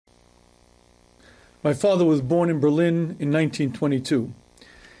My father was born in Berlin in 1922.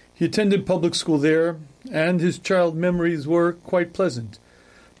 He attended public school there, and his child memories were quite pleasant.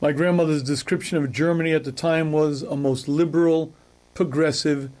 My grandmother's description of Germany at the time was a most liberal,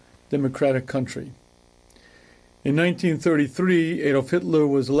 progressive, democratic country. In 1933, Adolf Hitler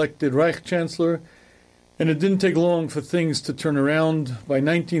was elected Reich Chancellor, and it didn't take long for things to turn around. By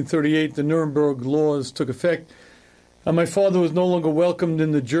 1938, the Nuremberg laws took effect, and my father was no longer welcomed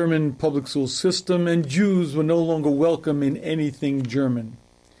in the German public school system, and Jews were no longer welcome in anything German.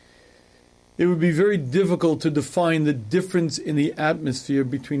 It would be very difficult to define the difference in the atmosphere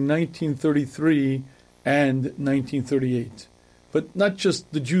between 1933 and 1938. But not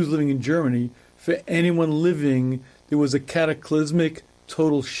just the Jews living in Germany. For anyone living, there was a cataclysmic,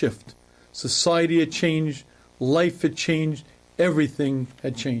 total shift. Society had changed, life had changed, everything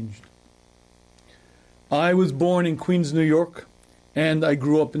had changed. I was born in Queens, New York, and I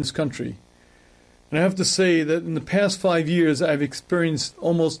grew up in this country. And I have to say that in the past 5 years, I've experienced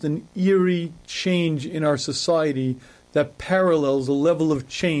almost an eerie change in our society that parallels the level of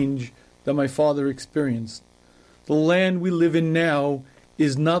change that my father experienced. The land we live in now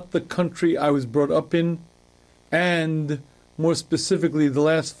is not the country I was brought up in, and more specifically, the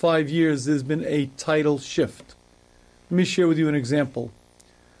last 5 years, there's been a tidal shift. Let me share with you an example.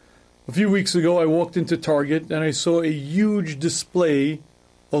 A few weeks ago, I walked into Target and I saw a huge display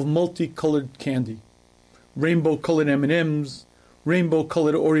of multicolored candy. Rainbow-colored M&Ms,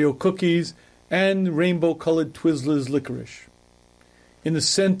 rainbow-colored Oreo cookies, and rainbow-colored Twizzlers licorice. In the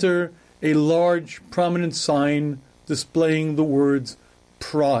center, a large, prominent sign displaying the words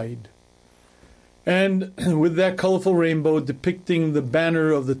Pride. And with that colorful rainbow depicting the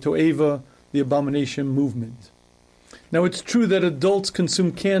banner of the To'eva, the abomination movement. Now, it's true that adults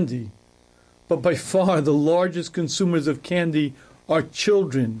consume candy, but by far the largest consumers of candy are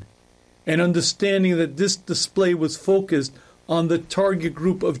children, and understanding that this display was focused on the target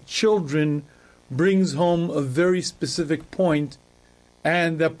group of children brings home a very specific point,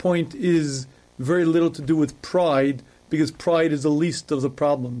 and that point is very little to do with pride, because pride is the least of the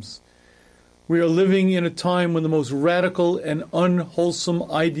problems. We are living in a time when the most radical and unwholesome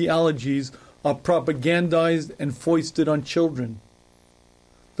ideologies are propagandized and foisted on children.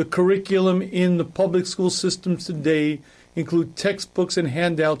 The curriculum in the public school systems today include textbooks and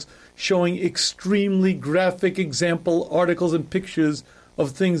handouts showing extremely graphic example articles and pictures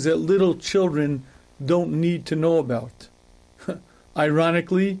of things that little children don't need to know about.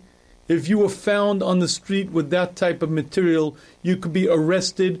 Ironically, if you were found on the street with that type of material, you could be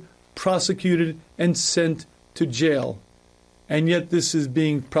arrested, prosecuted, and sent to jail. And yet this is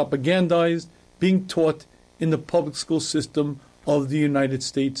being propagandized, being taught in the public school system of the United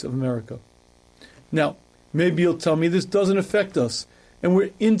States of America. Now, maybe you'll tell me this doesn't affect us, and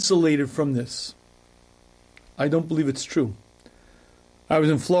we're insulated from this. I don't believe it's true. I was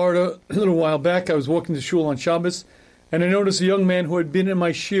in Florida a little while back. I was walking to shul on Shabbos, and I noticed a young man who had been in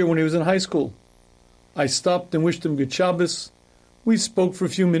my shiur when he was in high school. I stopped and wished him good Shabbos. We spoke for a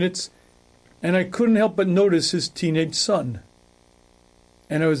few minutes, and I couldn't help but notice his teenage son.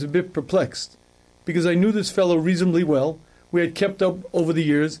 And I was a bit perplexed, because I knew this fellow reasonably well. We had kept up over the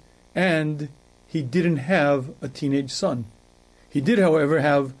years, and he didn't have a teenage son. He did, however,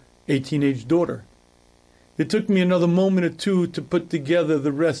 have a teenage daughter. It took me another moment or two to put together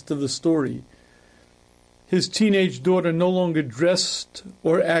the rest of the story. His teenage daughter no longer dressed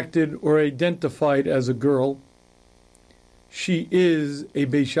or acted or identified as a girl. She is a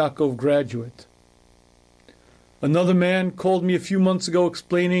Beis Yaakov graduate. Another man called me a few months ago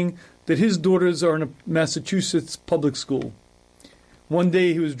explaining that his daughters are in a Massachusetts public school. One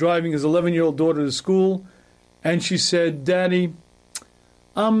day he was driving his 11-year-old daughter to school, and she said, "Daddy,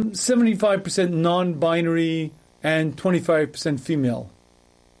 I'm 75% non-binary and 25% female."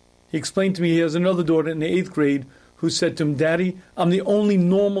 He explained to me he has another daughter in the 8th grade who said to him, "Daddy, I'm the only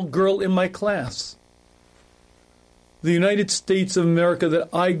normal girl in my class." The United States of America that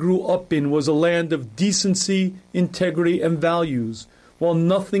I grew up in was a land of decency, integrity, and values. While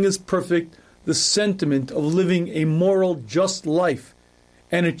nothing is perfect, the sentiment of living a moral, just life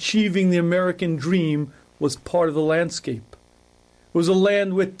and achieving the American dream was part of the landscape. It was a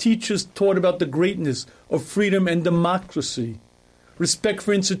land where teachers taught about the greatness of freedom and democracy. Respect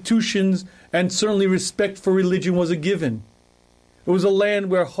for institutions and certainly respect for religion was a given. It was a land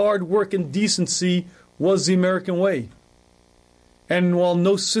where hard work and decency was the American way. And while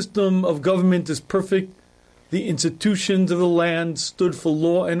no system of government is perfect, the institutions of the land stood for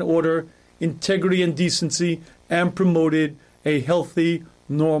law and order, integrity and decency, and promoted a healthy,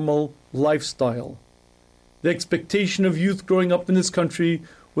 normal lifestyle. The expectation of youth growing up in this country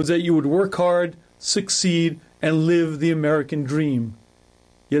was that you would work hard, succeed, and live the American dream.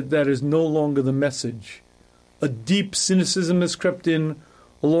 Yet that is no longer the message. A deep cynicism has crept in,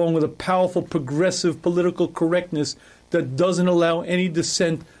 along with a powerful progressive political correctness that doesn't allow any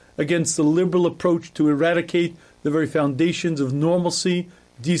dissent against the liberal approach to eradicate the very foundations of normalcy,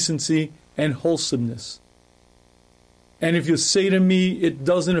 decency, and wholesomeness. And if you say to me it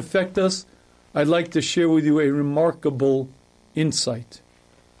doesn't affect us, I'd like to share with you a remarkable insight.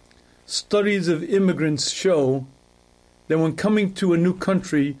 Studies of immigrants show that when coming to a new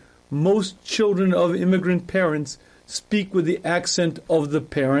country, most children of immigrant parents speak with the accent of the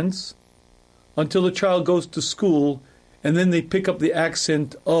parents until the child goes to school, and then they pick up the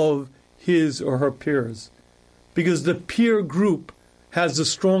accent of his or her peers. Because the peer group has the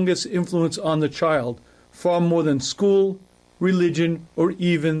strongest influence on the child, far more than school, religion, or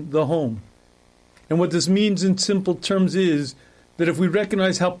even the home. And what this means in simple terms is that if we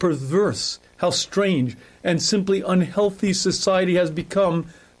recognize how perverse, how strange, and simply unhealthy society has become,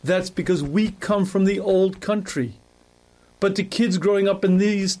 that's because we come from the old country. But to kids growing up in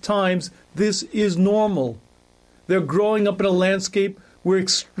these times, this is normal. They're growing up in a landscape where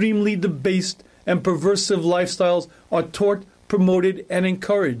extremely debased and perversive lifestyles are taught, promoted, and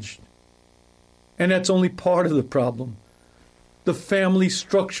encouraged. And that's only part of the problem. The family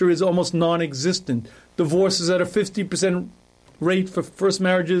structure is almost non-existent. Divorce is at a 50% rate for first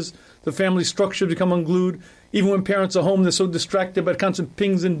marriages. The family structure has become unglued. Even when parents are home, they're so distracted by constant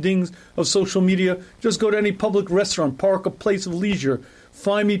pings and dings of social media. Just go to any public restaurant, park, or place of leisure.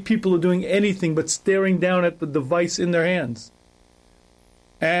 Find me people who are doing anything but staring down at the device in their hands.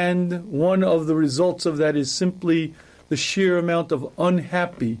 And one of the results of that is simply the sheer amount of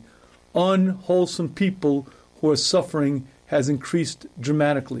unhappy, unwholesome people who are suffering has increased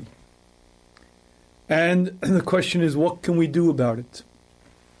dramatically. And the question is, what can we do about it?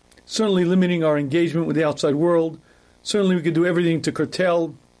 Certainly limiting our engagement with the outside world. Certainly we could do everything to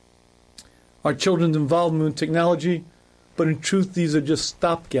curtail our children's involvement in technology. But in truth, these are just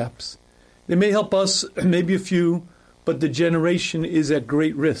stopgaps. They may help us, maybe a few, but the generation is at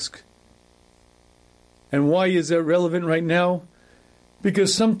great risk. And why is that relevant right now?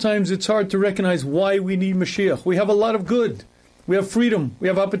 Because sometimes it's hard to recognize why we need Mashiach. We have a lot of good. We have freedom. We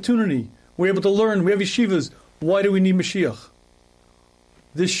have opportunity. We're able to learn. We have yeshivas. Why do we need Mashiach?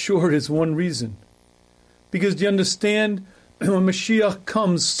 This sure is one reason. Because do you understand? When Mashiach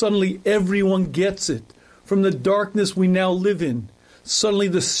comes, suddenly everyone gets it. From the darkness we now live in, suddenly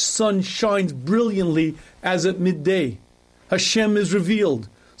the sun shines brilliantly as at midday. Hashem is revealed.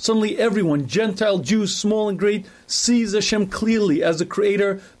 Suddenly everyone, Gentile, Jews, small and great, sees Hashem clearly as the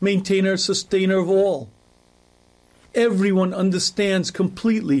creator, maintainer, sustainer of all. Everyone understands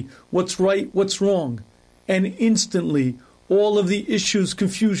completely what's right, what's wrong. And instantly, all of the issues,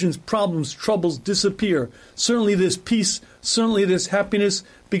 confusions, problems, troubles disappear. Certainly there's peace, certainly there's happiness,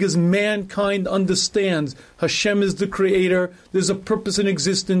 because mankind understands Hashem is the creator, there's a purpose in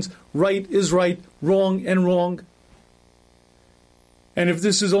existence, right is right, wrong and wrong. And if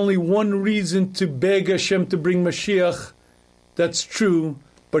this is only one reason to beg Hashem to bring Mashiach, that's true,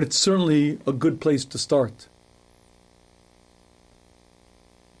 but it's certainly a good place to start.